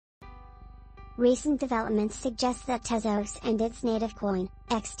Recent developments suggest that Tezos and its native coin,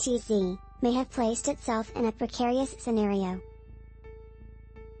 XTZ, may have placed itself in a precarious scenario.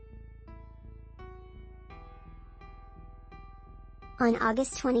 On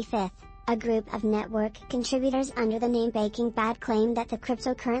August 25, a group of network contributors under the name Baking Bad claimed that the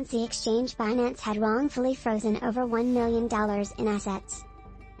cryptocurrency exchange Binance had wrongfully frozen over $1 million in assets.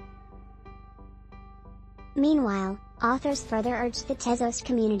 Meanwhile, authors further urged the Tezos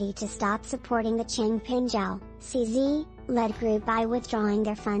community to stop supporting the Changpeng Zhao, CZ-led group by withdrawing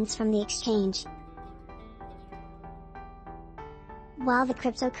their funds from the exchange. While the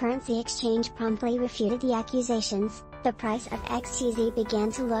cryptocurrency exchange promptly refuted the accusations, the price of XTZ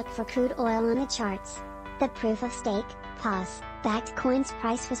began to look for crude oil on the charts. The proof-of-stake, backed coin's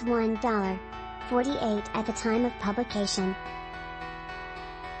price was $1.48 at the time of publication.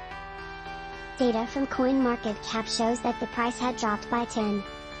 Data from CoinMarketCap shows that the price had dropped by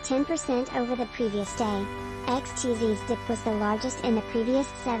 10% over the previous day. XTZ's dip was the largest in the previous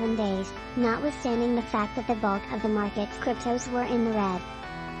 7 days, notwithstanding the fact that the bulk of the market's cryptos were in the red.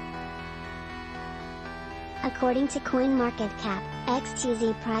 According to CoinMarketCap,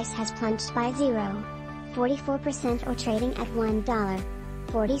 XTZ price has plunged by 0.44% or trading at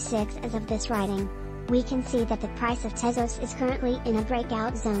 $1.46 as of this writing. We can see that the price of Tezos is currently in a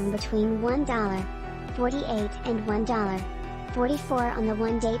breakout zone between $1.48 and $1.44 on the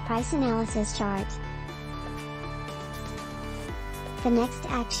one-day price analysis chart. The next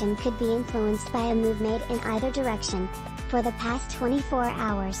action could be influenced by a move made in either direction. For the past 24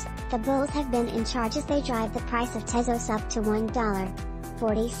 hours, the bulls have been in charge as they drive the price of Tezos up to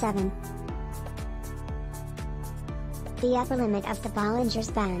 $1.47. The upper limit of the Bollinger's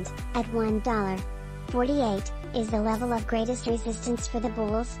band, at $1.48, is the level of greatest resistance for the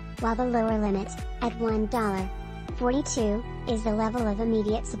bulls, while the lower limit, at $1.42, is the level of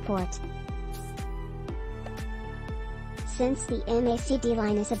immediate support. Since the MACD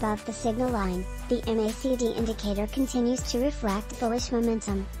line is above the signal line, the MACD indicator continues to reflect bullish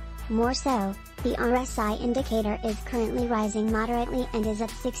momentum. More so, the RSI indicator is currently rising moderately and is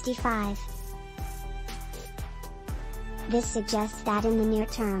at 65. This suggests that in the near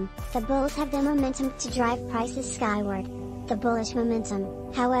term, the bulls have the momentum to drive prices skyward. The bullish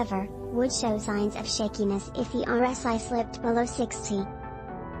momentum, however, would show signs of shakiness if the RSI slipped below 60.